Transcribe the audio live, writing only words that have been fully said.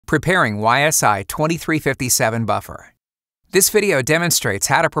Preparing YSI 2357 buffer. This video demonstrates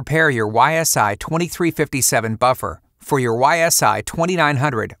how to prepare your YSI 2357 buffer for your YSI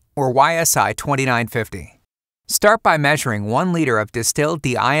 2900 or YSI 2950. Start by measuring 1 liter of distilled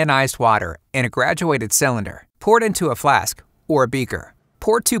deionized water in a graduated cylinder. Pour it into a flask or a beaker.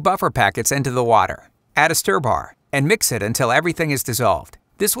 Pour 2 buffer packets into the water. Add a stir bar and mix it until everything is dissolved.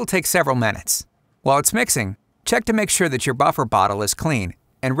 This will take several minutes. While it's mixing, check to make sure that your buffer bottle is clean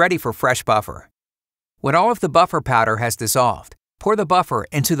and ready for fresh buffer. When all of the buffer powder has dissolved, pour the buffer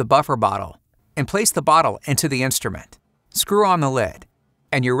into the buffer bottle and place the bottle into the instrument. Screw on the lid,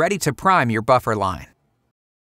 and you're ready to prime your buffer line.